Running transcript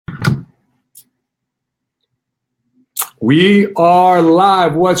We are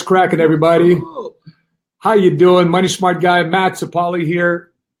live. What's cracking, everybody? How you doing? Money Smart Guy, Matt Sapaula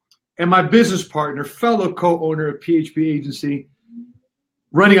here, and my business partner, fellow co-owner of PHP Agency,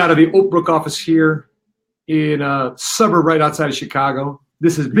 running out of the Oak Brook office here in a suburb right outside of Chicago.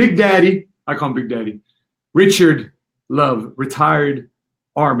 This is Big Daddy. I call him Big Daddy. Richard Love, retired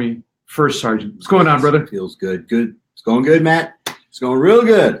Army First Sergeant. What's going on, brother? Feels good. Good. It's going good, Matt. It's going real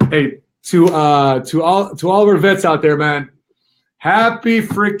good. Hey, to all of our vets out there, man. Happy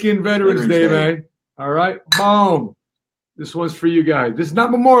freaking Veterans Day, man. All right, boom. This one's for you guys. This is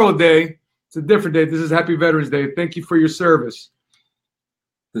not Memorial Day. It's a different day. This is Happy Veterans Day. Thank you for your service.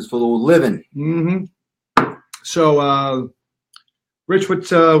 This is for the living. Mm-hmm. So, Rich,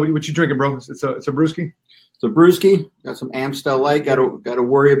 what you drinking, bro? It's a brewski. It's a brewski. Got some Amstel Light. Got to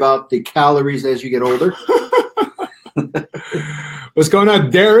worry about the calories as you get older. What's going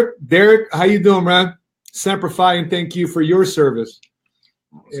on, Derek? Derek, how you doing, man? Semper Fi, and thank you for your service.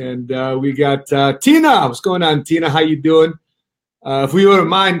 And we got Tina. What's going on, Tina? How you doing? If we wouldn't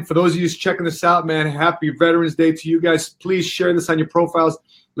mind, for those of you checking this out, man, happy Veterans Day to you guys. Please share this on your profiles.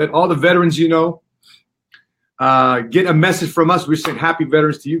 Let all the veterans you know get a message from us. We're saying happy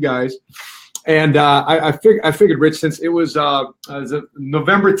Veterans to you guys. And I figured, Rich, since it was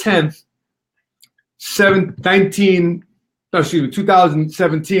November 10th,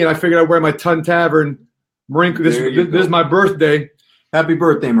 2017, I figured I'd wear my Ton Tavern Marine. This is my birthday. Happy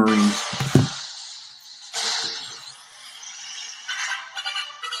birthday, Marines.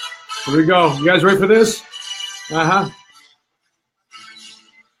 Here we go. You guys ready for this? Uh-huh.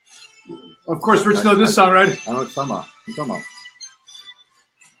 Of course, Rich knows this song, right? I know what you're talking about.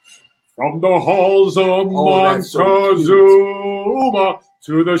 From the halls of Montezuma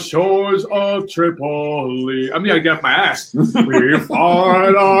to the shores of Tripoli. I mean, I got my ass. We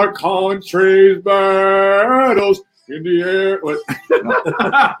fight our country's battles in the air. What?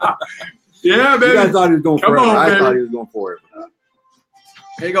 Yeah, man. You guys thought he was going for it. I thought he was going for it.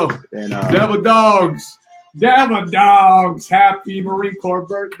 There you go. And, Devil Dogs. Devil Dogs. Happy Marine Corps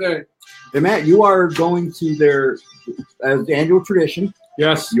birthday. Hey, Matt, you are going to their annual tradition.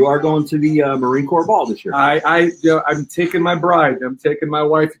 Yes. You are going to the Marine Corps Ball this year. I'm taking my bride. I'm taking my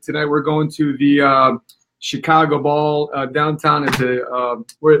wife tonight. We're going to the Chicago Ball downtown at the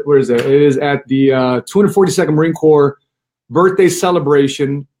where is it? It is at the 242nd Marine Corps birthday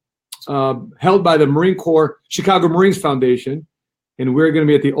celebration held by the Marine Corps Chicago Marines Foundation, and we're going to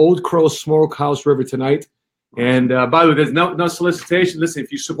be at the Old Crow Smokehouse River tonight. And by the way, there's no solicitation. Listen,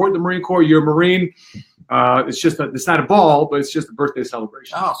 if you support the Marine Corps, you're a Marine. It's not a ball, but it's just a birthday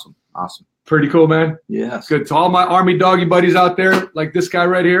celebration. Awesome. Pretty cool, man. Yes. Good. To all my Army doggy buddies out there, like this guy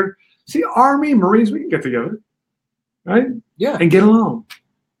right here. See, Army, Marines, we can get together, right? Yeah. And get along.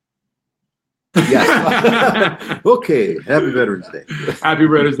 Yes. Okay. Happy Veterans Day. Happy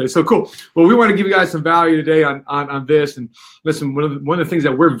Veterans Day. So cool. Well, we want to give you guys some value today on this. And listen, one of the things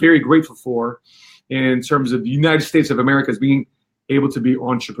that we're very grateful for in terms of the United States of America is being able to be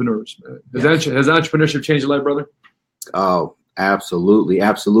entrepreneurs. Has entrepreneurship changed your life, brother? Oh, absolutely.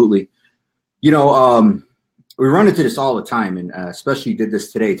 Absolutely. You know, we run into this all the time, and especially did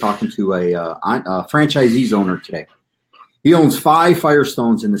this today talking to a franchisee's owner today. He owns 5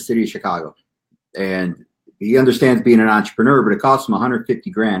 Firestones in the city of Chicago, and he understands being an entrepreneur, but it costs him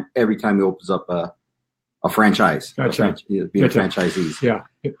 $150,000 every time he opens up a franchise. Gotcha. Being a franchisee. Yeah.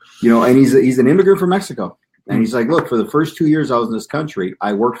 You know, and he's an immigrant from Mexico. And he's like, look, for the first 2 years I was in this country,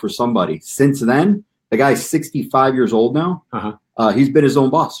 I worked for somebody. Since then, the guy's 65 years old now. Uh-huh. He's been his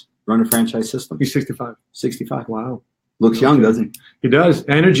own boss, running a franchise system. He's 65. 65. Wow. Looks young, doesn't he? He does.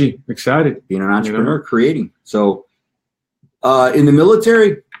 Energy. Excited. Being an entrepreneur, creating. So in the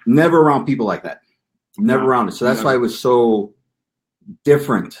military, never around people like that. Never around it. So that's why it was so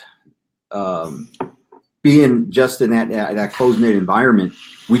different. Being just in that close-knit environment,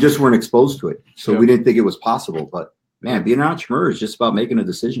 we just weren't exposed to it. So we didn't think it was possible. But, man, being an entrepreneur is just about making a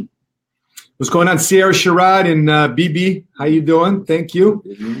decision. What's going on, Sierra Sherrod and BB? How you doing? Thank you.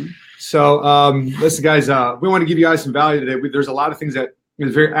 Mm-hmm. So, listen, guys, we want to give you guys some value today. There's a lot of things that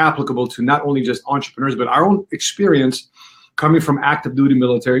is very applicable to not only just entrepreneurs, but our own experience coming from active duty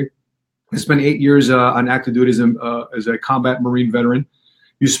military. I spent 8 years on active duty as a combat Marine veteran.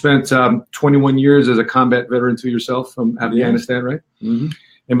 You spent 21 years as a combat veteran to yourself from Afghanistan, right? Mm-hmm.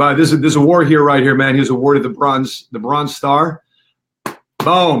 And by there's a award here, right here, man. He was awarded the Bronze Star.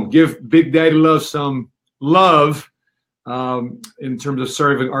 Boom! Give Big Daddy Love some love in terms of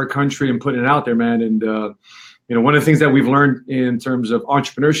serving our country and putting it out there, man. And one of the things that we've learned in terms of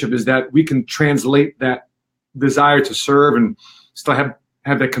entrepreneurship is that we can translate that desire to serve and still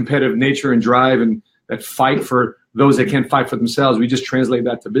have that competitive nature and drive and that fight for those that can't fight for themselves. We just translate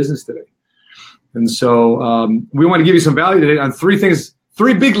that to business today. And so we want to give you some value today on three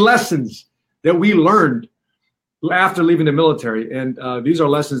big lessons that we learned after leaving the military. And these are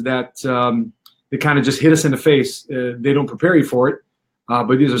lessons that they kind of just hit us in the face. They don't prepare you for it.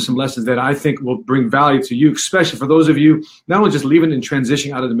 But these are some lessons that I think will bring value to you, especially for those of you not only just leaving and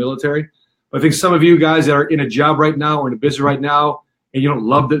transitioning out of the military, but I think some of you guys that are in a job right now or in a business right now, and you don't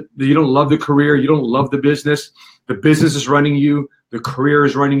love the career, you don't love the business is running you, the career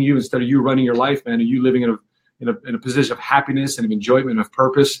is running you instead of you running your life, man, and you living in a position of happiness and of enjoyment and of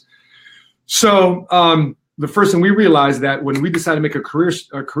purpose. So the first thing we realized that when we decided to make a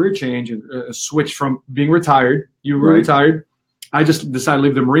career change and a switch from being retired, you were retired. I just decided to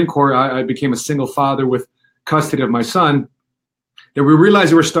leave the Marine Corps. I became a single father with custody of my son. That we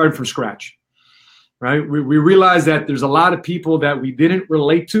realized we were starting from scratch, right? We realized that there's a lot of people that we didn't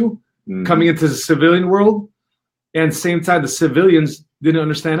relate to coming into the civilian world, and at the same time, the civilians didn't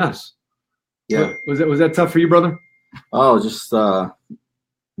understand us. Yeah. Was that tough for you, brother? Oh, just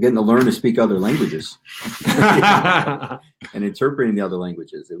getting to learn to speak other languages and interpreting the other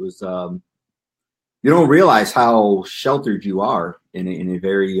languages. It was. You don't realize how sheltered you are in a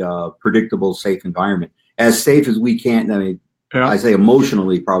very predictable, safe environment. As safe as we can, I mean, I say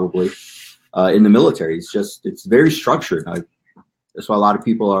emotionally probably, in the military. It's very structured. That's why a lot of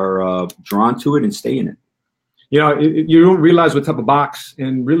people are drawn to it and stay in it. You know, you don't realize what type of box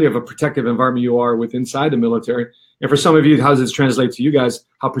and really of a protective environment you are with inside the military. And for some of you, how does this translate to you guys?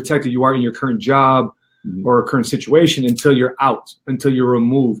 How protected you are in your current job or current situation until you're out, until you're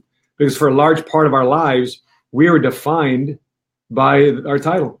removed. Because for a large part of our lives, we are defined by our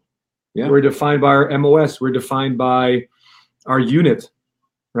title. Yeah. We're defined by our MOS. We're defined by our unit,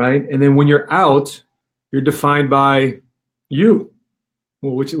 right? And then when you're out, you're defined by you,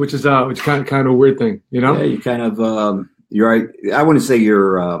 which is kind of a weird thing, you know? Yeah, you kind of I wouldn't say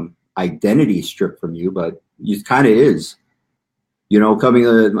your identity stripped from you, but it kind of is. You know,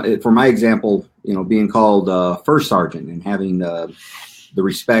 coming for my example, you know, being called first sergeant and having the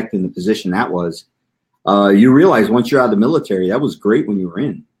respect and the position that was, you realize once you're out of the military, that was great when you were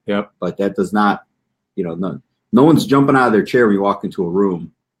in. Yep. But that does not, you know, no one's jumping out of their chair when you walk into a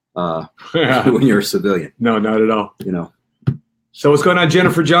room when you're a civilian. No, not at all. You know. So what's going on,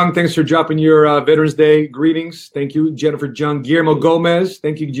 Jennifer Jung? Thanks for dropping your Veterans Day greetings. Thank you, Jennifer Jung. Guillermo Gomez.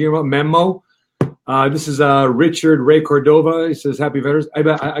 Thank you, Guillermo. Memo. This is Richard Ray Cordova. He says, "Happy Veterans." I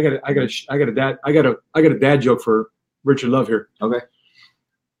got a dad joke for Richard Love here. Okay.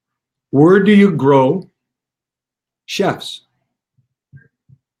 Where do you grow chefs?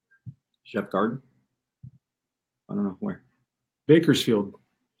 Chef Garden? I don't know where. Bakersfield.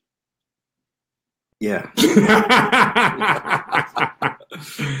 Yeah.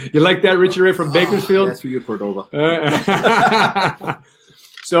 You like that, Richard Ray from Bakersfield? That's for you, Cordova.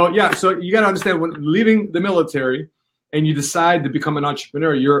 So you got to understand, when leaving the military and you decide to become an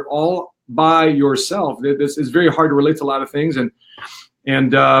entrepreneur, you're all by yourself. This is very hard to relate to a lot of things, and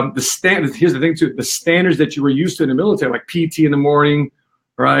the standards. Here's the thing too: the standards that you were used to in the military, like PT in the morning,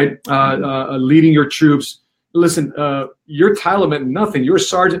 right? Leading your troops. Listen, your title meant nothing. You're a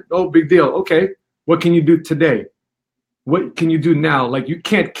sergeant. Oh, big deal. Okay, what can you do today? What can you do now? Like, you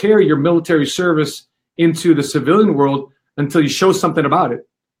can't carry your military service into the civilian world until you show something about it.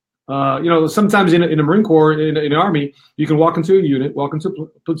 You know, sometimes in the Marine Corps, in the Army, you can walk into a unit, walk into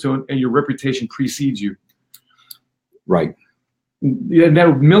a platoon, and your reputation precedes you. Right.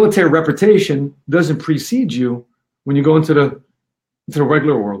 That military reputation doesn't precede you when you go into the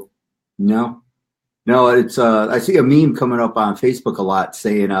regular world. No, it's I see a meme coming up on Facebook a lot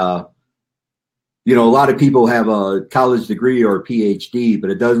saying, you know, a lot of people have a college degree or a PhD, but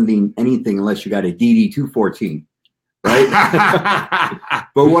it doesn't mean anything unless you got a DD 214, right?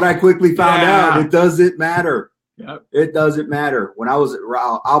 But what I quickly found out, it doesn't matter. Yep. It doesn't matter. When I was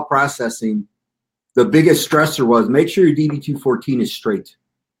out processing, the biggest stressor was make sure your DD 214 is straight.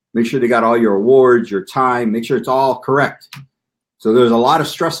 Make sure they got all your awards, your time. Make sure it's all correct. So there's a lot of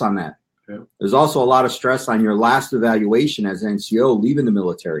stress on that. Yep. There's also a lot of stress on your last evaluation as NCO leaving the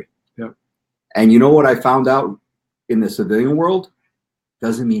military. Yep. And you know what I found out in the civilian world?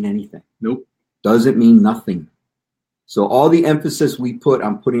 Doesn't mean anything. Nope. Doesn't mean nothing. So all the emphasis we put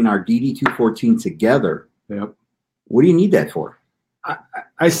on putting our DD 214 together, yep. What do you need that for?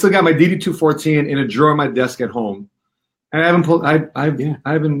 I still got my DD 214 in a drawer on my desk at home. I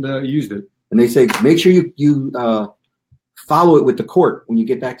haven't used it. And they say make sure you follow it with the court when you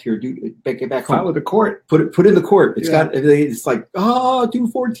get back to your duty. Get back home. Follow with the court. Put in the court. It's like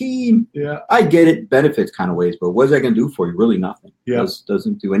 214. Yeah, I get it. Benefits kind of ways, but what is that going to do for you? Really nothing. Yeah,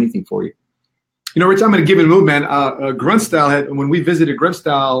 Doesn't do anything for you. Rich, I'm in a given mood, man. Grunt Style when we visited Grunt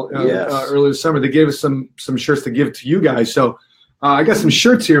Style earlier this summer, they gave us some shirts to give to you guys. So I got some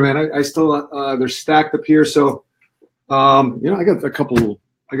shirts here, man. I still they're stacked up here. So I got a couple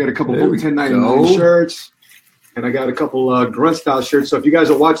Vote 1099 shirts, and I got a couple Grunt Style shirts. So if you guys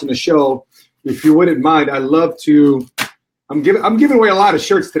are watching the show, if you wouldn't mind, I'd love to. I'm giving away a lot of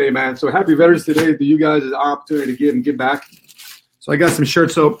shirts today, man. So happy Veterans Day to you guys. Is our opportunity to give back. So I got some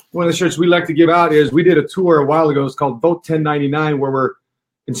shirts. So one of the shirts we like to give out is we did a tour a while ago. It's called Vote 1099, where we're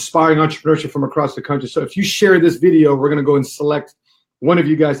inspiring entrepreneurship from across the country. So if you share this video, we're going to go and select one of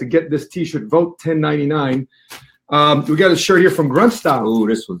you guys to get this T-shirt, Vote 1099. We got a shirt here from Grunt Style. Ooh,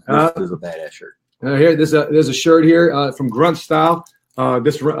 this is a badass shirt. Here, there's a shirt here from Grunt Style.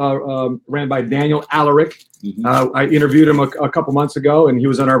 This ran by Daniel Alaric. Mm-hmm. I interviewed him a couple months ago, and he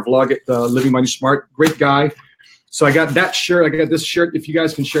was on our vlog at Living Money Smart. Great guy. So I got that shirt. I got this shirt. If you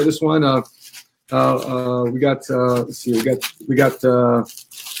guys can share this one, we got. Let's see. We got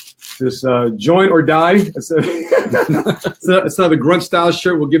this join or die. It's another Grunt Style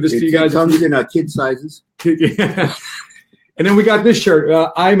shirt. We'll give this to you guys. It comes in kid sizes. Yeah. And then we got this shirt.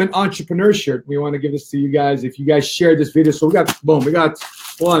 I'm an entrepreneur shirt. We want to give this to you guys if you guys share this video. So we got We got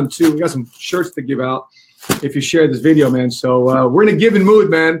one, two. We got some shirts to give out if you share this video, man. So we're in a giving mood,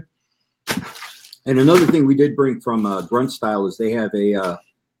 man. And another thing we did bring from Grunt Style is they have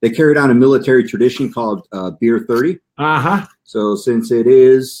they carried on a military tradition called Beer 30. So since it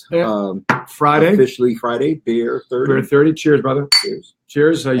is Friday, officially Friday, Beer 30. Beer 30. Cheers, brother. Cheers.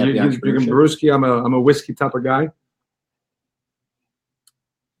 Cheers. You're drinking brewski. I'm a whiskey type of guy.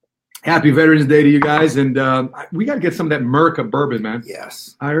 Happy Veterans Day to you guys, and we got to get some of that America bourbon, man.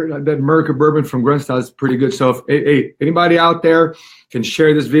 Yes. I heard that America bourbon from Grunt Style is pretty good. So if anybody out there can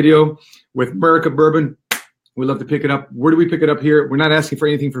share this video with America bourbon, we'd love to pick it up. Where do we pick it up here? We're not asking for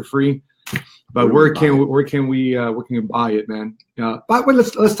anything for free, but where can we buy it, man? But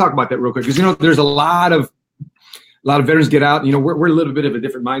let's talk about that real quick, because there's a lot of veterans get out. We're a little bit of a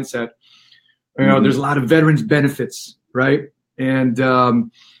different mindset. There's a lot of veterans benefits, right? And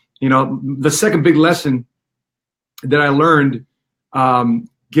the second big lesson that I learned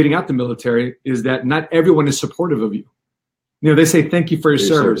getting out the military is that not everyone is supportive of you. They say thank you for your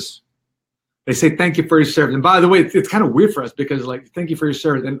service. They say thank you for your service. And by the way, it's kind of weird for us because thank you for your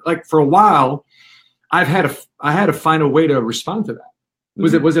service. And for a while, I had to find a way to respond to that.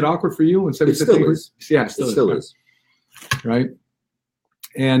 Mm-hmm. Was it awkward for you when somebody said thank you? Yeah, it still is. Right.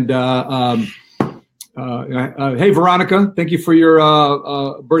 And hey, Veronica, thank you for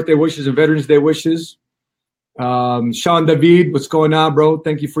your birthday wishes and Veterans Day wishes. Sean David, what's going on, bro?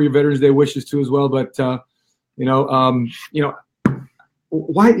 Thank you for your Veterans Day wishes too as well. But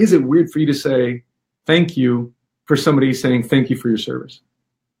why is it weird for you to say thank you for somebody saying thank you for your service?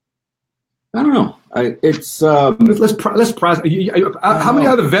 I don't know. Let's process. How many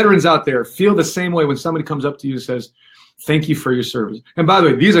other veterans out there feel the same way when somebody comes up to you and says thank you for your service? And by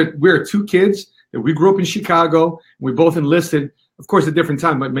the way, we're two kids that we grew up in Chicago. We both enlisted, of course, at different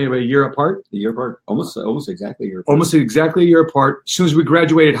time, but maybe a year apart. A year apart, almost exactly a year apart. Almost exactly a year apart. As soon as we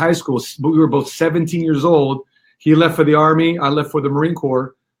graduated high school, we were both 17 years old. He left for the Army. I left for the Marine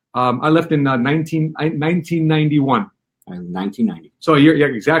Corps. I left in 1991. 1990. So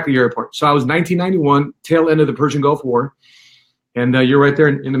exactly a year apart. So I was 1991, tail end of the Persian Gulf War, and you're right there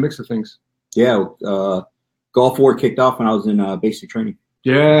in the mix of things. Yeah, Gulf War kicked off when I was in basic training.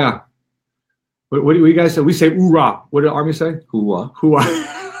 Yeah. What do you guys say? We say "oorah." What did the Army say? Hoo-wah. Hoo-wah.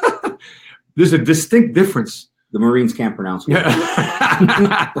 There's a distinct difference. The Marines can't pronounce it.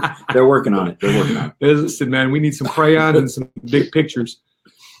 They're working on it. Listen, man, we need some crayons and some big pictures.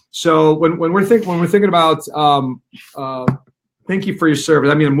 So when we're thinking about thank you for your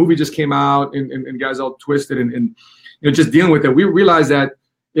service. I mean, a movie just came out and guys all twisted and just dealing with it. We realize that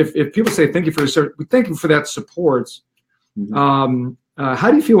if people say thank you for your service, we thank you for that support. Mm-hmm.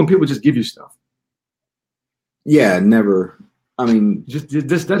 How do you feel when people just give you stuff? Yeah, never. I mean,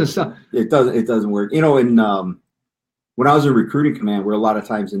 this doesn't stop. It doesn't work. When I was in recruiting command, we're a lot of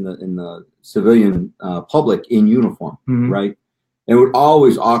times in the civilian public in uniform, mm-hmm. right? And it was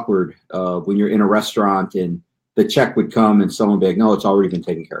always awkward when you're in a restaurant and the check would come and someone would be like, no, it's already been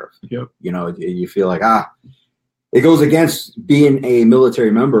taken care of. Yep. You feel like, it goes against being a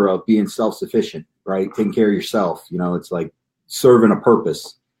military member of being self-sufficient, right? Taking care of yourself. It's like serving a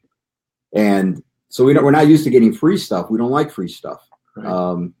purpose. And so we're not used to getting free stuff. We don't like free stuff.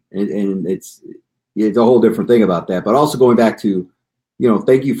 Right. And it's a whole different thing about that. But also going back to,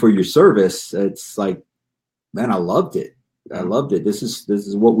 thank you for your service. It's like, man, I loved it. I loved it. This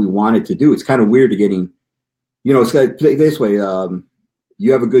is what we wanted to do. It's kind of weird to getting, it's like this way.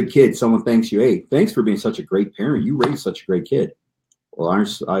 you have a good kid. Someone thanks you. Hey, thanks for being such a great parent. You raised such a great kid. Well,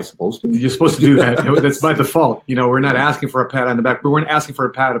 aren't I supposed to? You're supposed to do that. That's by default. We're not asking for a pat on the back. We weren't asking for a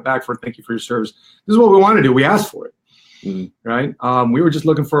pat on the back for thank you for your service. This is what we want to do. We asked for it, right? We were just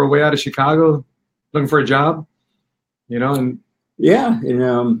looking for a way out of Chicago, looking for a job, and yeah,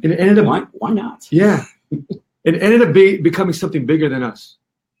 and it ended up. Why not? Yeah, it ended up becoming something bigger than us,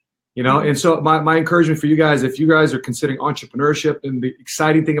 And so my encouragement for you guys, if you guys are considering entrepreneurship, and the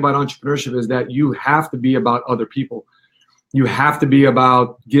exciting thing about entrepreneurship is that you have to be about other people. You have to be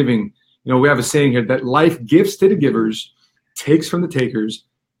about giving. We have a saying here that life gives to the givers, takes from the takers,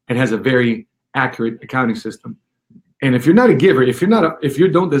 and has a very accurate accounting system. And if you're not a giver, if you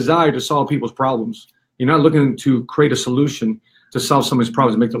don't desire to solve people's problems, you're not looking to create a solution to solve somebody's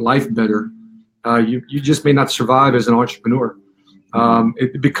problems, make their life better, you just may not survive as an entrepreneur.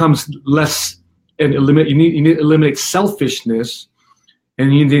 It becomes less, and you need to eliminate selfishness,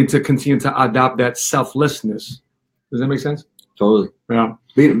 and you need to continue to adopt that selflessness. Does that make sense? Totally. Yeah.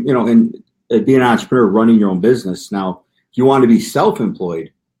 And being an entrepreneur, running your own business. Now, if you want to be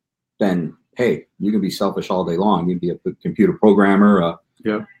self-employed, then hey, you can be selfish all day long. You can be a computer programmer,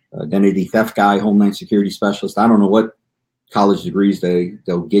 identity theft guy, homeland security specialist. I don't know what college degrees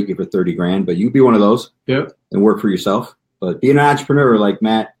they'll get you for 30 grand, but you can be one of those. Yeah. And work for yourself. But being an entrepreneur, like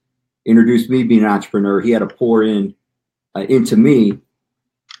Matt introduced me being an entrepreneur, he had to pour into me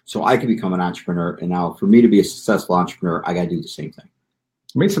so I could become an entrepreneur. And now for me to be a successful entrepreneur, I got to do the same thing.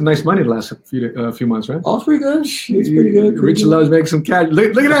 Made some nice money the last few months, right? Oh, it's pretty good. It's pretty good. Richard loves making some cash.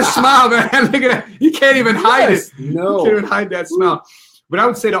 Look at that smile, man. Look at that. You can't even hide it. No. You can't even hide that smile. But I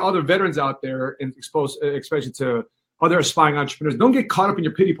would say to other veterans out there, and especially to other aspiring entrepreneurs, don't get caught up in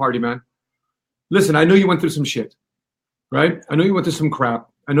your pity party, man. Listen, I know you went through some shit, right? I know you went through some crap.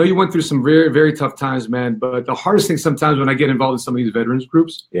 I know you went through some very, very tough times, man. But the hardest thing sometimes when I get involved in some of these veterans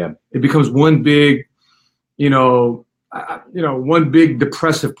groups, it becomes one big, one big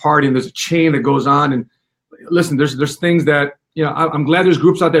depressive party, and there's a chain that goes on. And listen, there's things that, I'm glad there's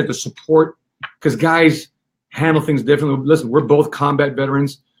groups out there to support, because guys handle things differently. Listen, we're both combat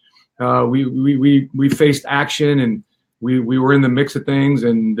veterans. We faced action, and we were in the mix of things,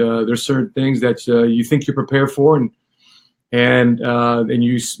 and there's certain things that you think you're prepared for, and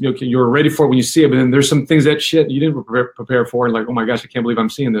you're ready for it when you see it. But then there's some things that you didn't prepare for, and like, oh my gosh, I can't believe I'm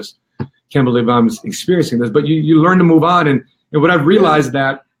seeing this. Can't believe I'm experiencing this. But you learn to move on. And what I've realized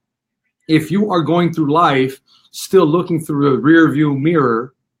that if you are going through life still looking through a rear view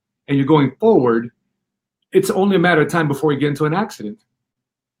mirror and you're going forward, it's only a matter of time before you get into an accident.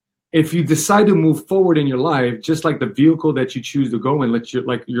 If you decide to move forward in your life, just like the vehicle that you choose to go in, like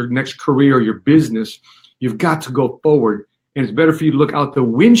your next career or your business, you've got to go forward. And it's better for you to look out the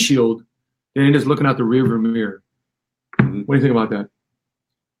windshield than it is looking out the rear view mirror. What do you think about that?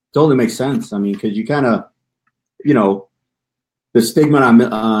 Totally makes sense. I mean, because you kind of, the stigma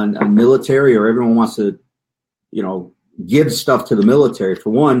on military, or everyone wants to, give stuff to the military. For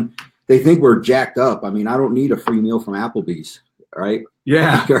one, they think we're jacked up. I mean, I don't need a free meal from Applebee's, right?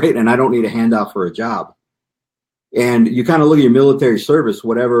 Yeah. Right. And I don't need a handout for a job. And you kind of look at your military service,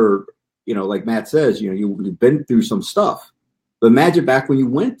 whatever, like Matt says, you've been through some stuff. But imagine back when you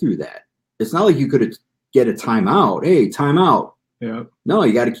went through that. It's not like you could get a timeout. Hey, timeout. Yeah. No,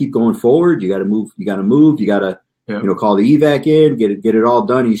 you got to keep going forward. You got to move. You got to call the evac in, get it all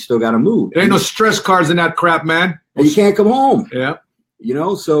done. You still got to move. There ain't no stress cards in that crap, man. And you can't come home. Yeah.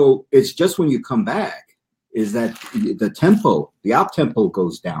 So it's just when you come back is that the op tempo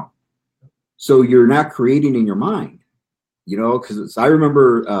goes down. So you're not creating in your mind, because I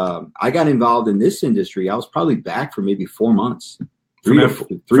remember I got involved in this industry. I was probably back for maybe 4 months, three to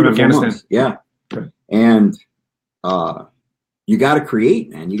 4 months. Yeah. Okay. And, you got to create,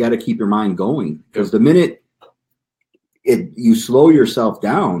 man. You got to keep your mind going, because the minute you slow yourself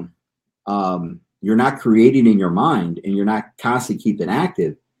down, you're not creating in your mind, and you're not constantly keeping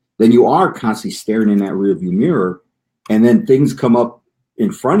active. Then you are constantly staring in that rearview mirror, and then things come up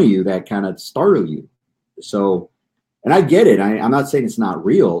in front of you that kind of startle you. So, and I get it. I'm not saying it's not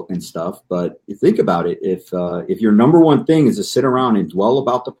real and stuff, but you think about it. If your number one thing is to sit around and dwell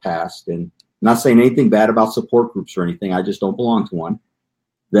about the past, and I'm not saying anything bad about support groups or anything, I just don't belong to one,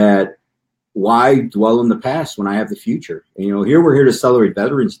 that why dwell in the past when I have the future? And, here we're here to celebrate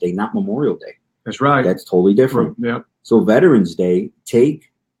Veterans Day, not Memorial Day. That's right. That's totally different. Yeah. So Veterans Day,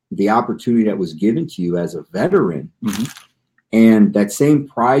 take the opportunity that was given to you as a veteran, and that same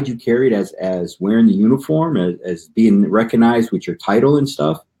pride you carried as wearing the uniform, as being recognized with your title and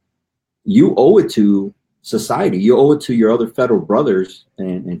stuff, you owe it to society. You owe it to your other federal brothers,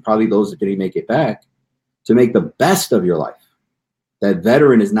 and probably those that didn't make it back, to make the best of your life. that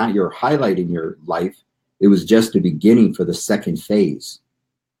veteran is not your highlight in your life. It was just the beginning for the second phase.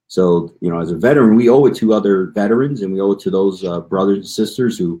 So, as a veteran, we owe it to other veterans, and we owe it to those brothers and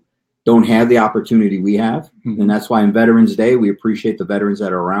sisters who don't have the opportunity we have. And that's why on Veterans Day, we appreciate the veterans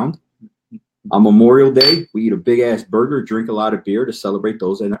that are around. On Memorial Day, we eat a big-ass burger, drink a lot of beer to celebrate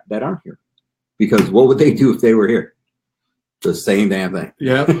those that aren't here. Because what would they do if they were here? The same damn thing.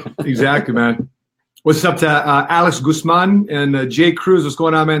 Yeah, exactly, man. What's up to Alex Guzman and Jay Cruz? What's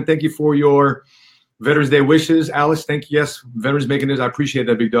going on, man? Thank you for your Veterans Day wishes. Alex, thank you. Yes, veterans making this. I appreciate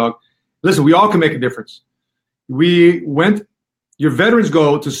that, big dog. Listen, we all can make a difference. Your veterans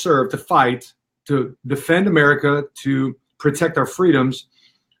go to serve, to fight, to defend America, to protect our freedoms.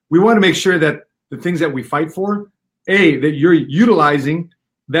 We want to make sure that the things that we fight for, A, that you're utilizing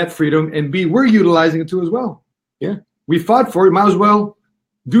that freedom, and B, we're utilizing it too as well. Yeah. We fought for it. Might as well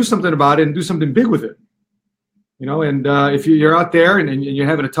do something about it and do something big with it. And if you're out there and you're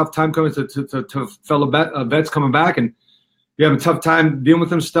having a tough time coming to fellow vets coming back, and you're having a tough time dealing with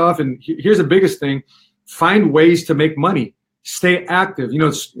them stuff, and here's the biggest thing: find ways to make money. Stay active.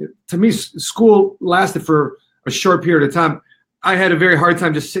 To me, school lasted for a short period of time. I had a very hard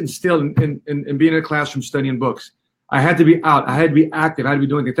time just sitting still and being in a classroom studying books. I had to be out. I had to be active. I had to be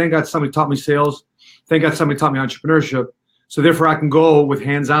doing things. Thank God somebody taught me sales. Thank God somebody taught me entrepreneurship. So therefore, I can go with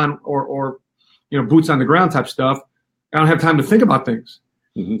hands-on or boots on the ground type stuff. I don't have time to think about things.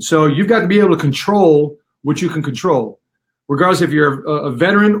 So you've got to be able to control what you can control. Regardless if you're a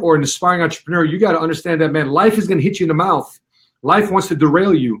veteran or an aspiring entrepreneur, you got to understand that, man, life is going to hit you in the mouth. Life wants to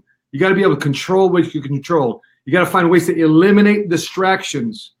derail you. You got to be able to control what you can control. You got to find ways to eliminate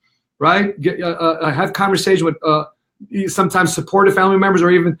distractions, right? Have conversation with sometimes supportive family members or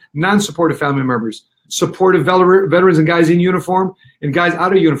even non-supportive family members. Supportive veterans and guys in uniform and guys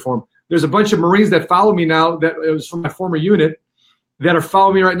out of uniform. There's a bunch of Marines that follow me now that it was from my former unit that are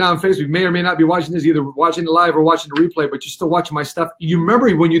following me right now on Facebook. You may or may not be watching this, either watching it live or watching the replay, but you're still watching my stuff. You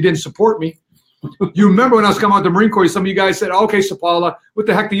remember when you didn't support me. You remember when I was coming out the Marine Corps, some of you guys said, okay, Sapaula, what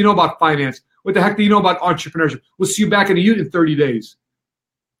the heck do you know about finance? What the heck do you know about entrepreneurship? We'll see you back in the unit in 30 days.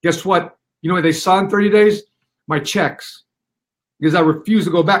 Guess what? You know what they saw in 30 days? My checks. Because I refused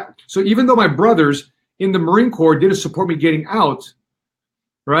to go back. So even though my brothers in the Marine Corps didn't support me getting out,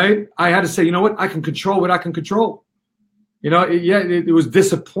 right? I had to say, you know what? I can control what I can control. It was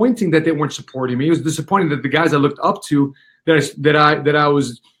disappointing that they weren't supporting me. It was disappointing that the guys I looked up to, that I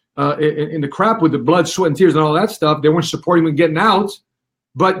was in the crap with the blood, sweat, and tears and all that stuff, they weren't supporting me getting out.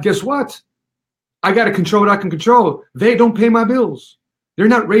 But guess what? I got to control what I can control. They don't pay my bills. They're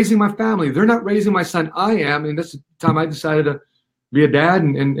not raising my family. They're not raising my son. I am, and that's the time I decided to be a dad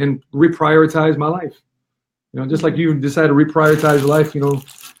and reprioritize my life. Just like you decided to reprioritize your life,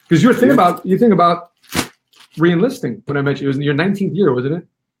 because you think about re-enlisting when I met you. It was in your 19th year, wasn't it?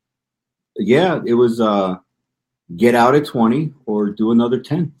 Yeah, it was get out at 20 or do another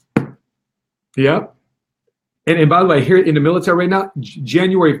 10. Yeah. And by the way, here in the military right now,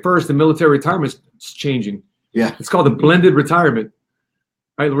 January 1st, the military retirement is changing. Yeah. It's called the blended retirement,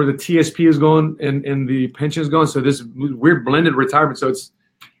 right? Where the TSP is going and the pension is going. So this weird blended retirement. So it's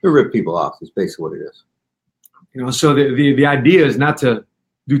to rip people off. It's basically what it is. So the idea is not to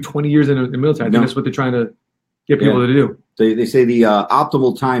do 20 years in the military. I think that's what they're trying to get people to do. They say the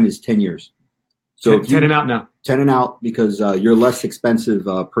optimal time is 10 years. So 10 and out now. 10 and out because you're less expensive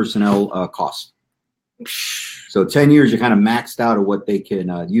personnel costs. So 10 years, you're kind of maxed out of what they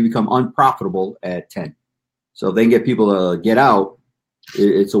can, you become unprofitable at 10. So if they can get people to get out,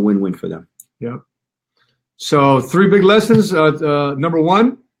 it's a win-win for them. Yeah. So 3 big lessons. Number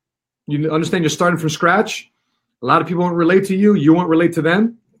 1, you understand you're starting from scratch. A lot of people won't relate to you. You won't relate to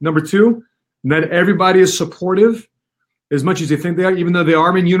them. Number 2, not everybody is supportive as much as you think they are, even though they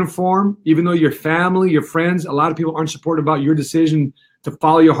are in uniform, even though your family, your friends, a lot of people aren't supportive about your decision to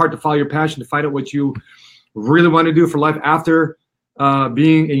follow your heart, to follow your passion, to fight out what you really want to do for life after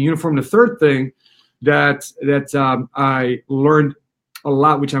being in uniform. The third thing that I learned a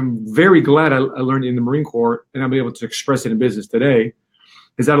lot, which I'm very glad I learned in the Marine Corps, and I'm able to express it in business today,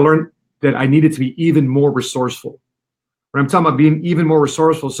 is that I learned that I needed to be even more resourceful. When I'm talking about being even more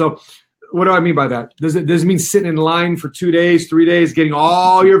resourceful. So what do I mean by that? Does it mean sitting in line for 2 days, 3 days, getting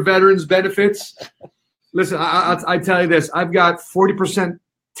all your veterans benefits? Listen, I tell you this. I've got 40%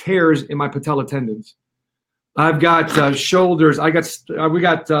 tears in my patella tendons. I've got shoulders. We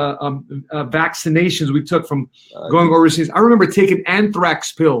got vaccinations we took from going overseas. I remember taking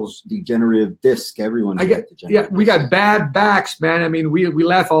anthrax pills. Degenerative disc. Everyone. We got bad backs, man. I mean, we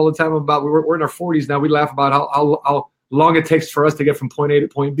laugh all the time about we're in our 40s now. We laugh about how long it takes for us to get from point A to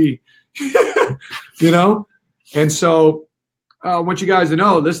point B. And so want you guys to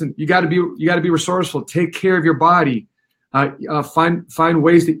know, listen, you got to be resourceful. Take care of your body. Find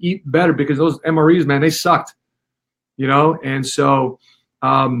ways to eat better, because those MREs, man, they sucked, And so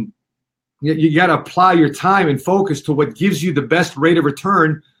you got to apply your time and focus to what gives you the best rate of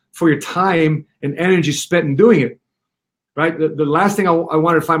return for your time and energy spent in doing it, right? The last thing I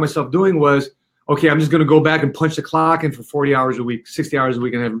wanted to find myself doing was, okay, I'm just going to go back and punch the clock in for 40 hours a week, 60 hours a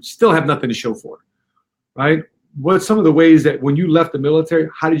week, and still have nothing to show for it, right? What's some of the ways that when you left the military,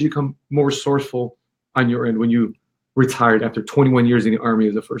 how did you become more resourceful on your end when you retired after 21 years in the Army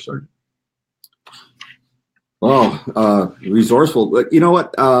as a first sergeant? Well, resourceful. But you know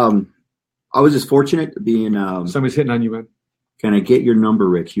what? I was just fortunate being. Somebody's hitting on you, man. Can I get your number,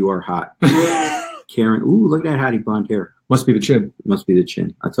 Rick? You are hot. Karen, ooh, look at that hottie blonde hair. Must be the chin. Must be the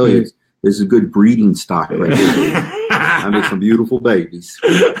chin. I tell you, this is a good breeding stock right here. I make some beautiful babies.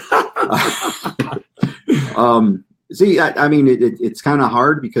 See, I mean, it's kind of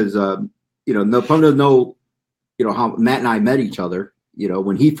hard because, no fun to know, how Matt and I met each other.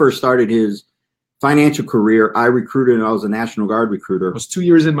 When he first started his financial career, I recruited and I was a National Guard recruiter. I was 2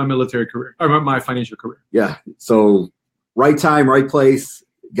 years in my military career, or my financial career. Yeah. So right time, right place,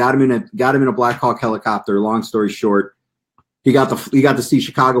 got him in a Black Hawk helicopter. Long story short, he got to see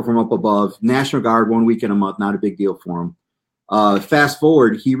Chicago from up above. National Guard 1 weekend a month, not a big deal for him. Fast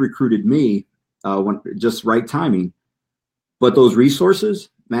forward, he recruited me, just right timing. But those resources,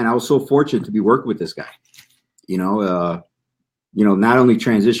 man, I was so fortunate to be working with this guy. Not only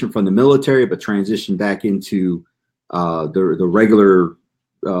transition from the military, but transition back into the regular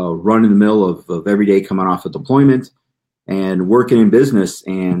run in the mill of every day coming off of deployment and working in business.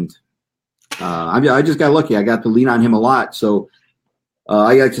 And I just got lucky. I got to lean on him a lot. So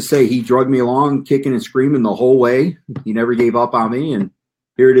I like to say he drugged me along, kicking and screaming the whole way. He never gave up on me. And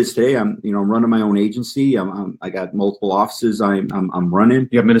here it is today. I'm running my own agency. I got multiple offices. I'm running.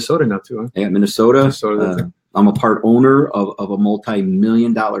 You have Minnesota now too, huh? I got Minnesota. I'm a part owner of a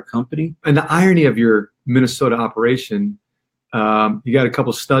multi-million-dollar company. And the irony of your Minnesota operation, you got a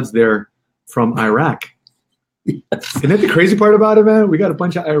couple studs there from Iraq. Yes. Isn't that the crazy part about it, man? We got a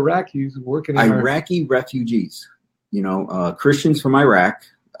bunch of Iraqis working in Iraqi refugees, Christians from Iraq.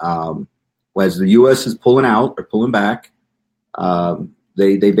 As the U.S. is pulling out or pulling back,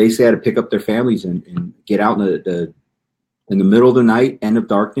 they basically had to pick up their families and get out in the middle of the night, end of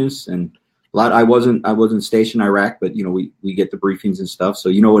darkness. And I wasn't stationed in Iraq, but we get the briefings and stuff, so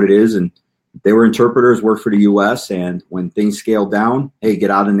you know what it is. And they were interpreters, worked for the U.S. And when things scaled down, hey, get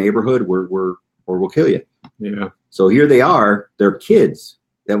out of the neighborhood, or we'll kill you. Yeah. So here they are. They're kids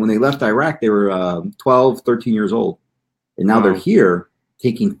that when they left Iraq, they were 12, 13 years old. And now They're here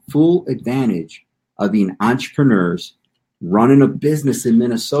taking full advantage of being entrepreneurs, running a business in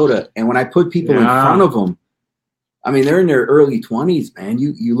Minnesota. And when I put people in front of them, I mean, they're in their early 20s, man.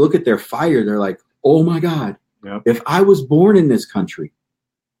 You look at their fire, they're like, oh my God, if I was born in this country,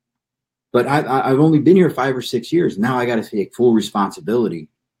 but I've only been here 5 or 6 years. Now I got to take full responsibility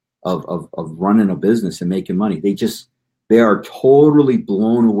of running a business and making money. They are totally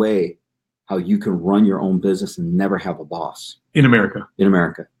blown away how you can run your own business and never have a boss. In America.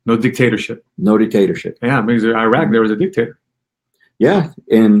 No dictatorship. Yeah, because in Iraq, there was a dictator. Yeah,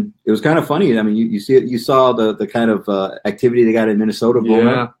 and it was kind of funny. I mean, you saw the kind of activity they got in Minnesota blowing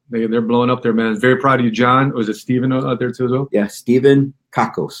up. They're blowing up there, man. Very proud of you, John. Was it Steven out there too as well? Yeah, Steven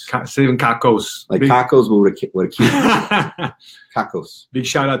Kakos. Steven Kakos. Like Kakos, but with a Q. Kakos. Big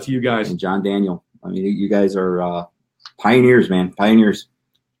shout out to you guys. And John Daniel. I mean, you guys are pioneers, man. Pioneers.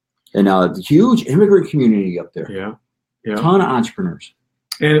 And the huge immigrant community up there. Yeah. Ton of entrepreneurs.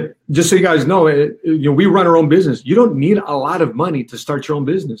 And just so you guys know, we run our own business. You don't need a lot of money to start your own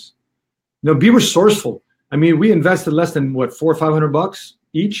business. Be resourceful. I mean, we invested less than $400 or $500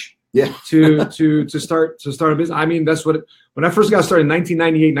 each. Yeah. to start a business. I mean, that's when I first got started in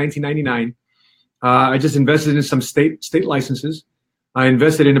 1998, 1999. I just invested in some state licenses. I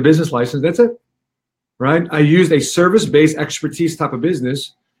invested in a business license. That's it, right? I used a service-based expertise type of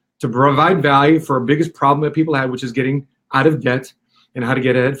business to provide value for our biggest problem that people had, which is getting out of debt and how to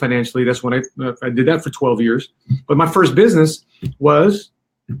get ahead financially. That's when I did that for 12 years. But my first business was,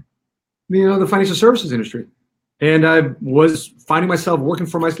 the financial services industry. And I was finding myself working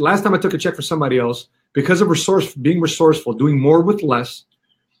for myself. Last time I took a check for somebody else, because of being resourceful, doing more with less,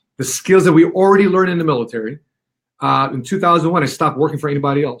 the skills that we already learned in the military. In 2001, I stopped working for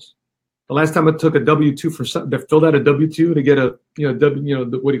anybody else. The last time I took a W-2 filled out a W-2 to get what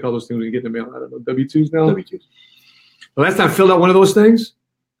do you call those things when you get in the mail? I don't know, W-2s now? W-2s. The last time I filled out one of those things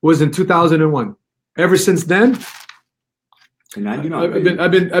was in 2001. Ever since then, $10.99.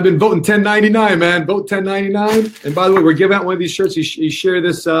 I've been voting 1099, man. Vote 1099. And by the way, we're giving out one of these shirts. You share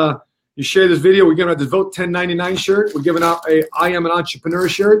this video. We're giving out this vote 1099 shirt. We're giving out a I am an entrepreneur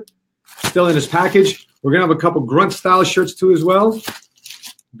shirt. Still in this package. We're gonna have a couple grunt style shirts too as well.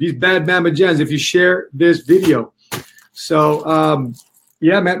 These bad mama gens if you share this video. So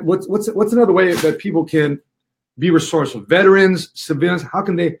yeah, man. What's another way that people can be resourceful? Veterans, civilians. How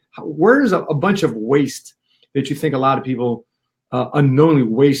can they? Where's a bunch of waste that you think a lot of people unknowingly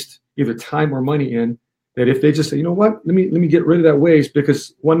waste either time or money in? That if they just say, you know what, let me get rid of that waste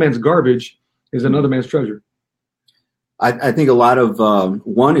because one man's garbage is another man's treasure. I think a lot of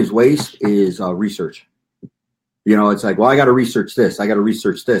one is waste is research. You know, it's like, well, I got to research this. I got to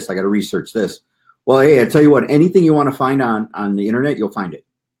research this. I got to research this. Well, hey, I tell you what, anything you want to find on the internet, you'll find it.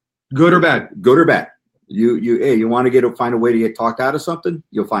 Good or bad? Good or bad. You want to find a way to get talked out of something,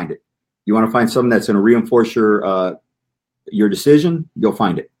 you'll find it. You want to find something that's going to reinforce your decision, you'll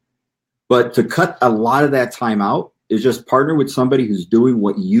find it. But to cut a lot of that time out is just partner with somebody who's doing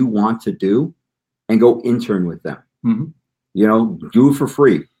what you want to do and go intern with them. Mm-hmm. You know, do it for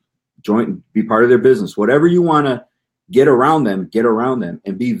free. Be part of their business. Whatever you want to get around them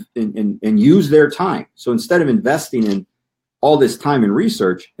and use their time. So instead of investing in all this time in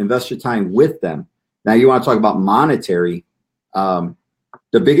research, invest your time with them. Now you want to talk about monetary. The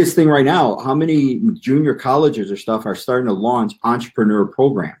biggest thing right now, how many junior colleges or stuff are starting to launch entrepreneur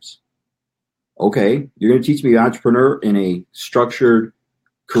programs? Okay, you're going to teach me entrepreneur in a structured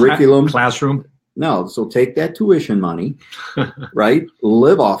curriculum. Classroom. No, so take that tuition money, right?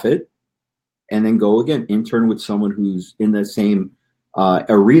 Live off it, and then go again, intern with someone who's in the same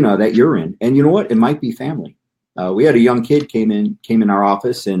arena that you're in. And you know what? It might be family. We had a young kid came in our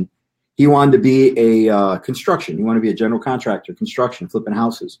office, and he wanted to be a construction. He wanted to be a general contractor, construction, flipping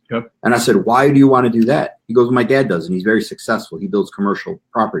houses. Yep. And I said, why do you want to do that? He goes, well, my dad does, and he's very successful. He builds commercial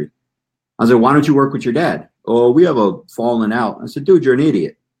property. I said, why don't you work with your dad? Oh, we have a falling out. I said, dude, you're an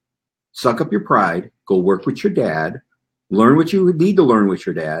idiot. Suck up your pride, go work with your dad, learn what you need to learn with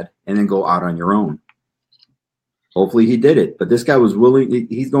your dad, and then go out on your own. Hopefully he did it. But this guy was willing.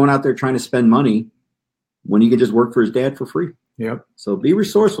 He's going out there trying to spend money when he could just work for his dad for free. Yep. So be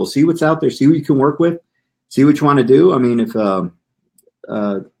resourceful. See what's out there. See what you can work with. See what you want to do. I mean, if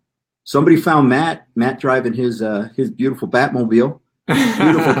somebody found Matt driving his beautiful Batmobile,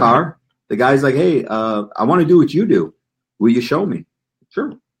 beautiful car, the guy's like, hey, I want to do what you do. Will you show me?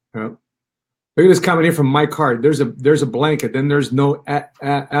 Sure. Yep. Look at this comment here from Mike Hart. There's a blanket. Then there's no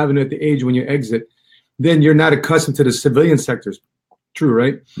avenue at the age when you exit. Then you're not accustomed to the civilian sectors. True,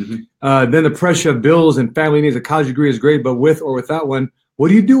 right? Mm-hmm. Then the pressure of bills and family needs. A college degree is great, but with or without one, what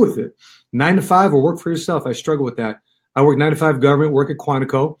do you do with it? 9 to 5 or work for yourself? I struggle with that. I work 9 to 5 government, work at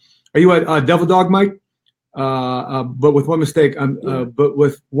Quantico. Are you a devil dog, Mike? But with one mistake,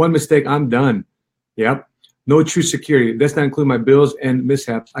 I'm done. Yep. No true security. That's not including my bills and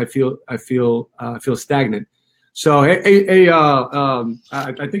mishaps. I feel stagnant. So I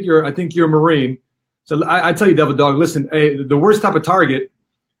think you're a Marine. So I tell you, devil dog, listen. The worst type of target.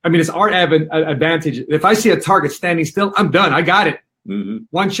 I mean, it's our advantage. If I see a target standing still, I'm done. I got it. Mm-hmm.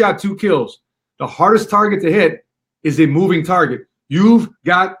 1 shot, 2 kills. The hardest target to hit is a moving target. You've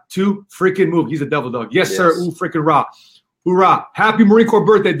got to freaking move. He's a devil dog. Yes, sir. Ooh, freaking rah. Hoorah. Happy Marine Corps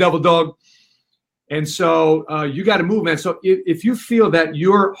birthday, devil dog. And so you got to move, man. So if you feel that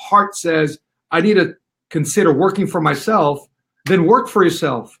your heart says, I need to consider working for myself, then work for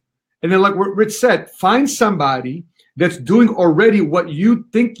yourself. And then like what Rich said, find somebody that's doing already what you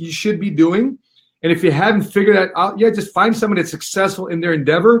think you should be doing. And if you haven't figured that out yet, just find someone that's successful in their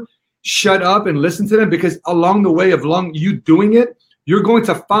endeavor. Shut up and listen to them, because along the way of you doing it, you're going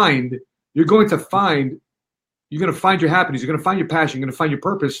to find your happiness. You're going to find your passion. You're going to find your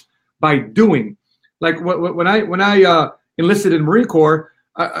purpose by doing. Like when I enlisted in the Marine Corps,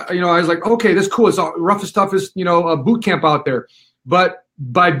 I was like, okay, that's cool. It's all roughest, toughest, a boot camp out there. But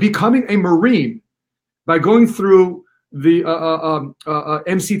by becoming a Marine, by going through the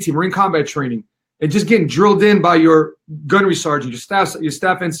MCT, Marine Combat Training, and just getting drilled in by your gunnery sergeant, your staff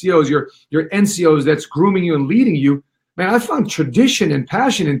NCOs, your NCOs that's grooming you and leading you, man, I found tradition and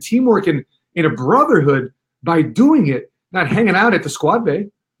passion and teamwork and in a brotherhood by doing it, not hanging out at the squad bay.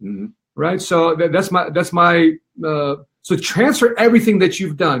 Mm-hmm. Right. So that's my so transfer everything that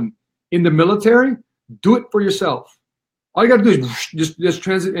you've done in the military, do it for yourself. All you got to do is just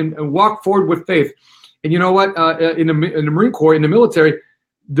transit and walk forward with faith. And you know what? In the Marine Corps, in the military,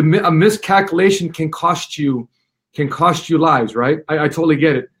 a miscalculation can cost you lives. Right. I totally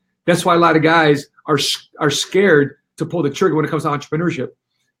get it. That's why a lot of guys are scared to pull the trigger when it comes to entrepreneurship.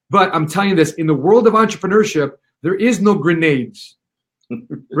 But I'm telling you this, in the world of entrepreneurship, there is no grenades,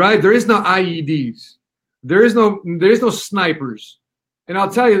 right? There is no IEDs. There is no snipers. And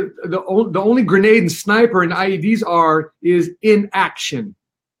I'll tell you, the only grenade and sniper and IEDs is inaction.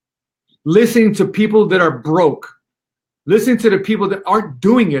 Listening to people that are broke. Listening to the people that aren't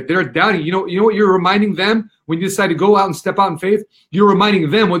doing it. They're doubting. You know what you're reminding them when you decide to go out and step out in faith? You're reminding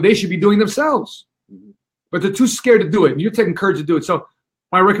them what they should be doing themselves. But they're too scared to do it. And you're taking courage to do it. So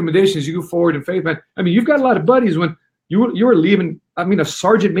my recommendation is you go forward in faith, man. I mean, you've got a lot of buddies when you were leaving. I mean, a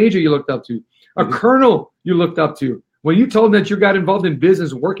sergeant major you looked up to, a colonel you looked up to. When you told them that you got involved in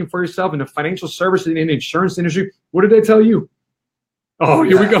business, working for yourself in the financial services and insurance industry, what did they tell you? Oh,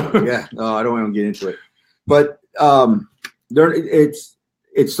 here we go. Yeah, no, I don't want to get into it. But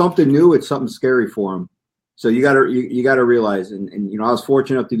it's something new. It's something scary for them. So you gotta realize, and I was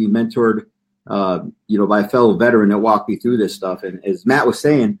fortunate enough to be mentored, by a fellow veteran that walked me through this stuff. And as Matt was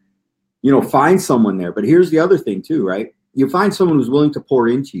saying, find someone there. But here's the other thing too, right? You find someone who's willing to pour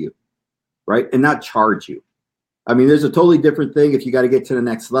into you, right, and not charge you. I mean, there's a totally different thing if you got to get to the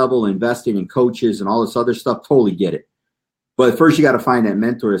next level, investing in coaches and all this other stuff. Totally get it. But first, you got to find that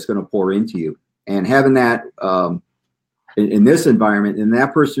mentor that's going to pour into you, and having that in this environment, and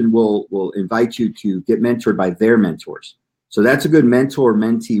that person will invite you to get mentored by their mentors. So that's a good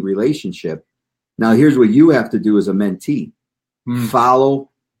mentor-mentee relationship. Now, here's what you have to do as a mentee: follow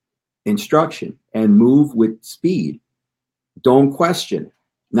instruction and move with speed. Don't question.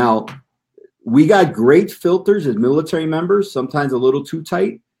 Now, we got great filters as military members, sometimes a little too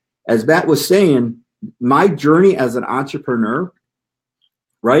tight. As Matt was saying, my journey as an entrepreneur,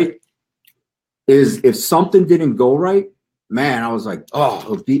 right, is if something didn't go right, man, I was like,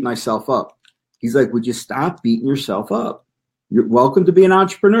 I'll beat myself up. He's like, would you stop beating yourself up? You're welcome to be an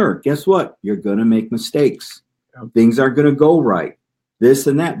entrepreneur. Guess what? You're going to make mistakes. Things aren't going to go right. This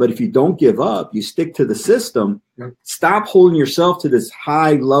and that. But if you don't give up, you stick to the system, stop holding yourself to this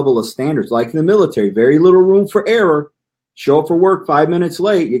high level of standards. Like in the military, very little room for error. Show up for work 5 minutes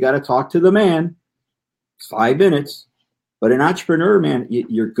late. You got to talk to the man. 5 minutes. But an entrepreneur, man,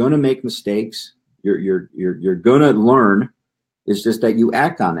 you're going to make mistakes. You're going to learn. It's just that you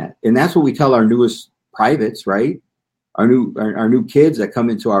act on that. And that's what we tell our newest privates, right? Our new kids that come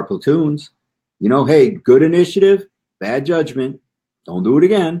into our platoons, hey, good initiative, bad judgment. Don't do it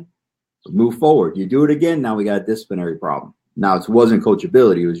again. Move forward. You do it again, now we got a disciplinary problem. Now it wasn't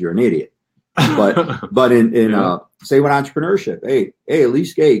coachability, it was you're an idiot. But in say with entrepreneurship, hey, at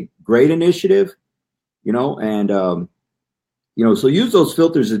least great initiative, so use those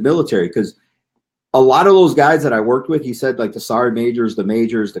filters as military, because a lot of those guys that I worked with, he said, like the sergeant majors,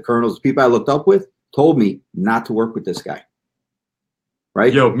 the colonels, the people I looked up with, told me not to work with this guy.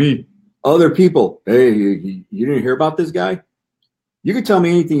 Right? Yo, me. Other people, hey, you didn't hear about this guy? You can tell me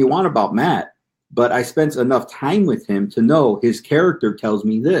anything you want about Matt, but I spent enough time with him to know his character tells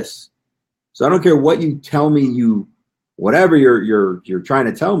me this. So I don't care what you tell me, whatever you're trying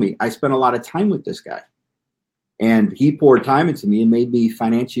to tell me. I spent a lot of time with this guy, and he poured time into me and made me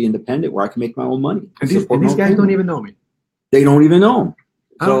financially independent, where I can make my own money. And these guys don't even know me. They don't even know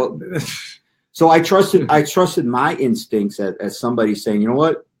him. So I trusted my instincts as somebody saying, you know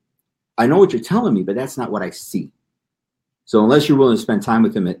what, I know what you're telling me, but that's not what I see. So unless you're willing to spend time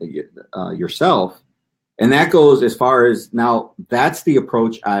with him yourself, and that goes as far as now, that's the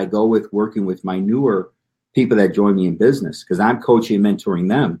approach I go with working with my newer people that join me in business, because I'm coaching and mentoring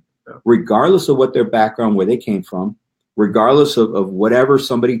them, regardless of what their background, where they came from, regardless of whatever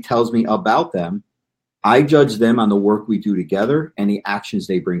somebody tells me about them. I judge them on the work we do together and the actions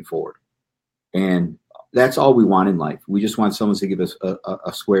they bring forward. And that's all we want in life. We just want someone to give us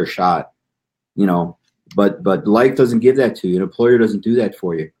a square shot, But life doesn't give that to you. An employer doesn't do that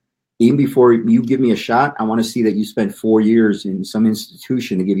for you. Even before you give me a shot, I want to see that you spent 4 years in some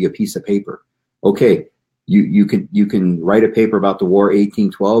institution to give you a piece of paper. Okay, you can write a paper about the War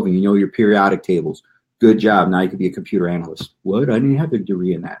 1812 and your periodic tables. Good job. Now you can be a computer analyst. What? I didn't have a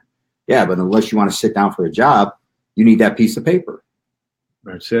degree in that. Yeah, but unless you want to sit down for a job, you need that piece of paper.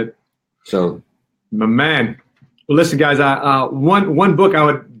 That's it. So, my man. Well, listen, guys. One book I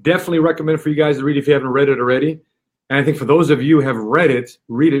would definitely recommend for you guys to read if you haven't read it already. And I think for those of you who have read it,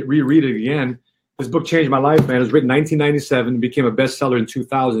 reread it again. This book changed my life, man. It was written in 1997 and became a bestseller in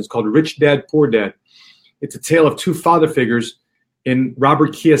 2000. It's called Rich Dad, Poor Dad. It's a tale of two father figures in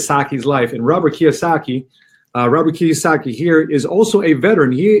Robert Kiyosaki's life. And Robert Kiyosaki here is also a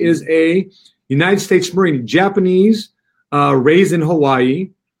veteran. He is a United States Marine, Japanese, raised in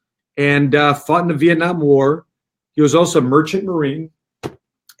Hawaii, and fought in the Vietnam War. He was also a merchant Marine.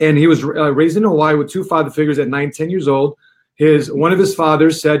 And he was raised in Hawaii with two father figures at 9, 10 years old. One of his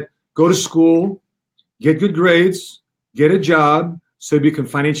fathers said, go to school, get good grades, get a job, so you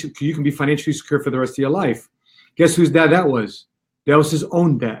can be financially secure for the rest of your life. Guess whose dad that was? That was his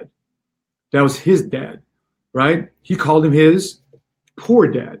own dad. That was his dad, right? He called him his poor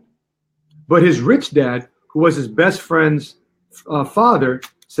dad. But his rich dad, who was his best friend's father,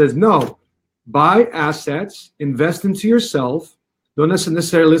 says, no, buy assets, invest into yourself. Don't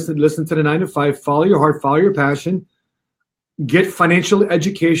necessarily listen to the 9 to 5. Follow your heart, follow your passion. Get financial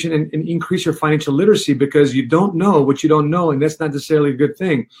education and increase your financial literacy, because you don't know what you don't know, and that's not necessarily a good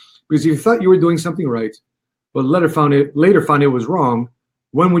thing. Because if you thought you were doing something right, but later found it was wrong,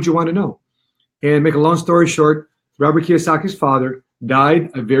 when would you want to know? And make a long story short, Robert Kiyosaki's father died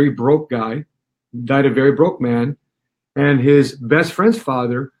a very broke guy, died a very broke man, and his best friend's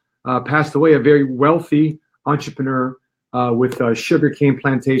father passed away, a very wealthy entrepreneur with sugarcane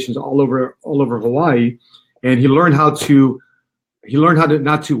plantations all over Hawaii, and he learned how to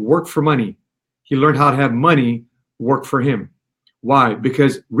not to work for money. He learned how to have money work for him. Why?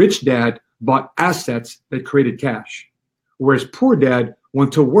 Because rich dad bought assets that created cash, whereas poor dad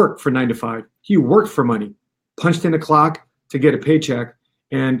went to work for 9 to 5. He worked for money, punched in a clock to get a paycheck,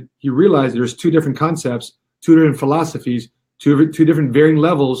 and he realized there's two different concepts, two different philosophies, two different varying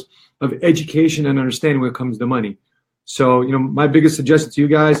levels of education and understanding when it comes to money. So, my biggest suggestion to you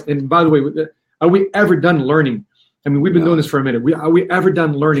guys, and by the way, are we ever done learning? I mean, we've been doing this for a minute. Are we ever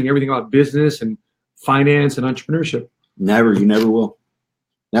done learning everything about business and finance and entrepreneurship? Never. You never will.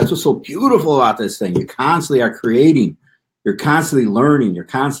 That's what's so beautiful about this thing. You constantly are creating. You're constantly learning. You're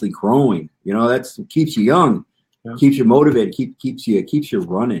constantly growing. That's what keeps you young, keeps you motivated, keeps you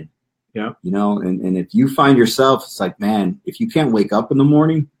running. Yeah. And if you find yourself, it's like, man, if you can't wake up in the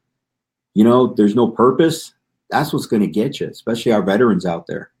morning, there's no purpose. That's what's going to get you, especially our veterans out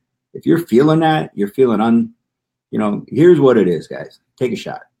there. If you're feeling that, you're feeling here's what it is, guys. Take a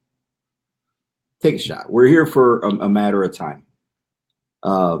shot. Take a shot. We're here for a matter of time.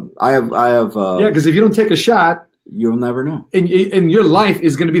 I have. Because if you don't take a shot, you'll never know. And your life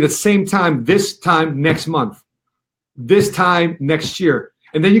is going to be the same time this time next month, this time next year,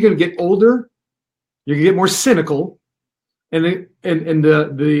 and then you're going to get older. You're going to get more cynical, and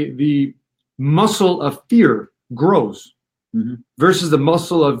the muscle of fear grows versus the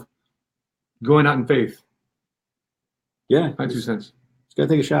muscle of going out in faith. Yeah, my 2 cents. Just gotta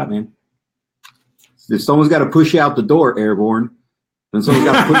take a shot, man. If someone's got to push you out the door, airborne, then someone's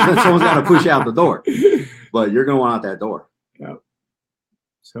got to push you out the door. But you're going out that door. Yeah.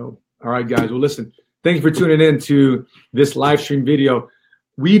 So, all right, guys. Well, listen. Thank you for tuning in to this live stream video.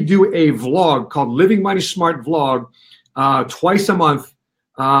 We do a vlog called Living Money Smart Vlog twice a month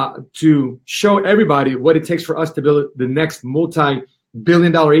to show everybody what it takes for us to build the next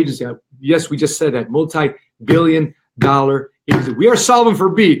multi-billion-dollar agency. Yes, we just said that, multi-billion-dollar agency. We are solving for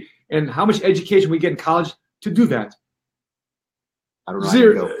B. And how much education we get in college to do that? I don't know.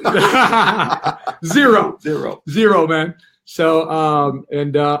 Zero, man. So,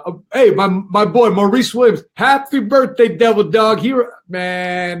 hey, my boy Maurice Williams, happy birthday, Devil Dog.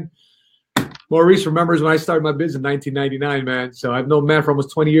 Man, Maurice remembers when I started my business in 1999, man. So I've known Matt for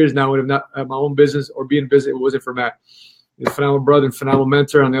almost 20 years now. Would have not had my own business or being busy if it wasn't for Matt. He's a phenomenal brother and phenomenal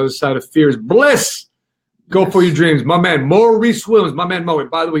mentor. On the other side of fear is bliss. Go for your dreams. My man, Maurice Williams, my man Mo. And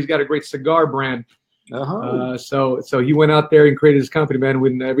by the way, he's got a great cigar brand. So he went out there and created his company,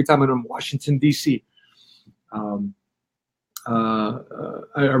 man. Every time I'm in Washington, D.C., I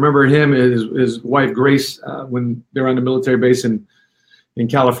remember him and his wife, Grace, when they were on the military base in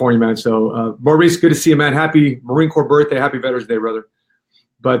California, man. So, Maurice, good to see you, man. Happy Marine Corps birthday. Happy Veterans Day, brother.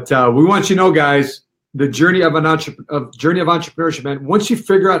 But we want you to know, guys, the journey of entrepreneurship, man. Once you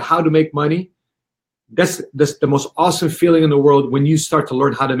figure out how to make money, that's the most awesome feeling in the world when you start to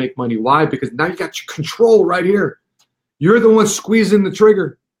learn how to make money. Why? Because now you got your control right here. You're the one squeezing the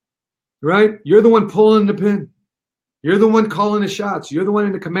trigger, right? You're the one pulling the pin. You're the one calling the shots. You're the one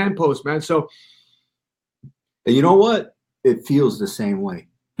in the command post, man. So, and you know what? It feels the same way.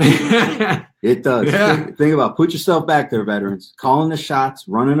 It does. Yeah. Think about, put yourself back there, veterans. Calling the shots,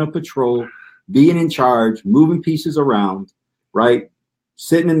 running a patrol, being in charge, moving pieces around, right?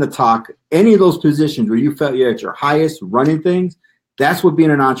 Sitting in the talk, any of those positions where you felt you're at your highest, running things, that's what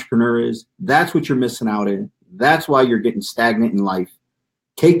being an entrepreneur is. That's what you're missing out in. That's why you're getting stagnant in life.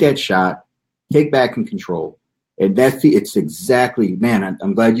 Take that shot. Take back in control. And it's exactly, man,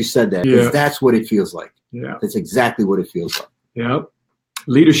 I'm glad you said that. Yeah. That's what it feels like. Yeah. That's exactly what it feels like. Yeah.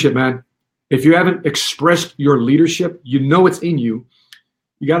 Leadership, if you haven't expressed your leadership, you know it's in you.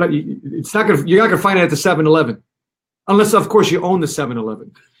 You're not gonna find it at the 7-Eleven, unless of course you own the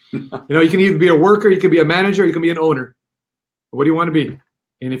 7-Eleven. You can either be a worker, you can be a manager, you can be an owner. What do you want to be?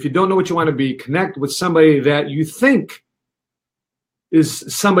 And if you don't know what you want to be, connect with somebody that you think is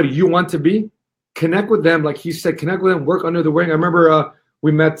somebody you want to be. Connect with them, like he said, connect with them, work under the wing. I remember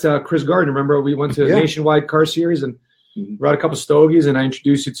we met Chris Gardner. Remember we went to the Nationwide Car Series and brought a couple stogies, and I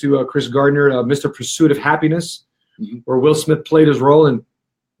introduced you to Chris Gardner, Mr. Pursuit of Happiness, where Will Smith played his role. And,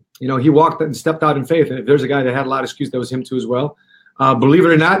 you know, he walked and stepped out in faith. And if there's a guy that had a lot of excuses, that was him too as well. Believe it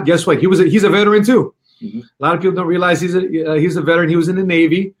or not, guess what? He's a veteran too. A lot of people don't realize he's a veteran. He was in the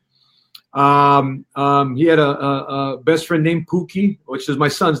Navy. He had a best friend named Pookie, which is my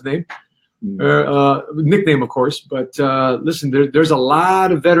son's name. Nickname, of course. But listen, there's a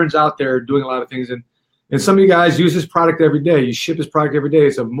lot of veterans out there doing a lot of things. And some of you guys use his product every day. You ship his product every day.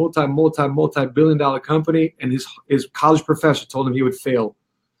 It's a multi-billion-dollar company. And his college professor told him he would fail.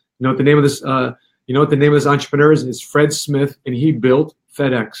 You know what the name of this? You know what the name of this entrepreneur is? It's Fred Smith, and he built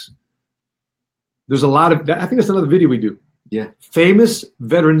FedEx. There's a lot of. I think that's another video we do. Yeah. Famous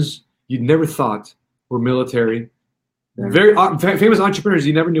veterans you never thought were military. Very famous entrepreneurs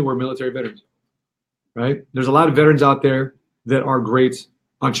you never knew were military veterans. Right? There's a lot of veterans out there that are great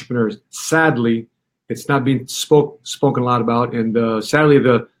entrepreneurs. Sadly, it's not being spoken a lot about, and sadly,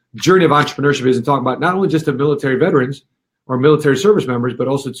 the journey of entrepreneurship isn't talking about not only just the military veterans or military service members, but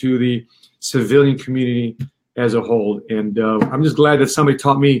also to the civilian community as a whole. And I'm just glad that somebody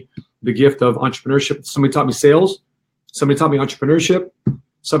taught me the gift of entrepreneurship. Somebody taught me sales. Somebody taught me entrepreneurship.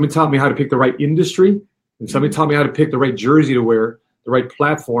 Somebody taught me how to pick the right industry. And somebody taught me how to pick the right jersey to wear, the right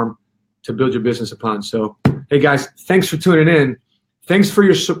platform to build your business upon. So, hey, guys, thanks for tuning in. Thanks for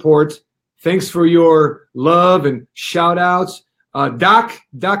your support. Thanks for your love and shout outs. Doc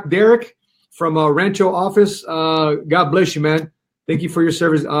Derek from Rancho office. God bless you, man. Thank you for your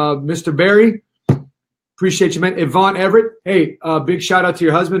service. Mr. Barry, appreciate you, man. Yvonne Everett. Hey, big shout out to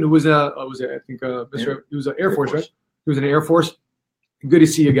your husband who was he was an Air Force, right? He was in the Air Force. Good to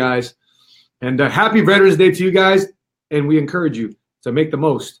see you guys. And happy Veterans Day to you guys. And we encourage you to make the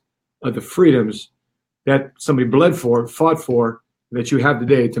most of the freedoms that somebody bled for, fought for, that you have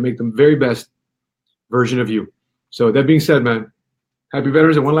today to make the very best version of you. So that being said, man, happy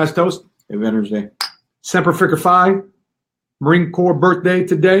Veterans Day. One last toast. Happy Veterans Day. Semper Fi, Marine Corps birthday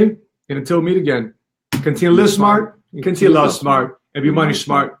today. And until we meet again, continue to live smart, continue to love smart, and be money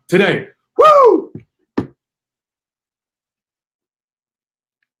smart today. Woo!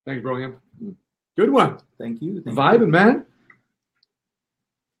 Thanks, Broham. Good one. Thank you. Vibing, man.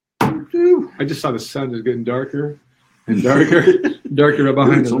 I just saw the sun is getting darker and darker, darker right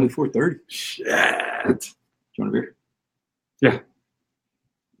behind us. It's only 4:30. Shit. Do you want a beer? Yeah.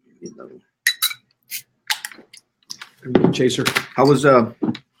 Chaser. How was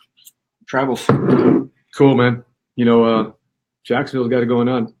travels? Cool, man. You know, Jacksonville's got it going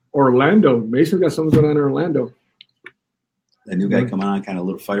on. Orlando. Mason's got something going on in Orlando. That new guy coming on, kind of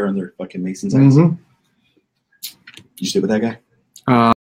lit a fire under fucking Mason's eyes. You stay with that guy?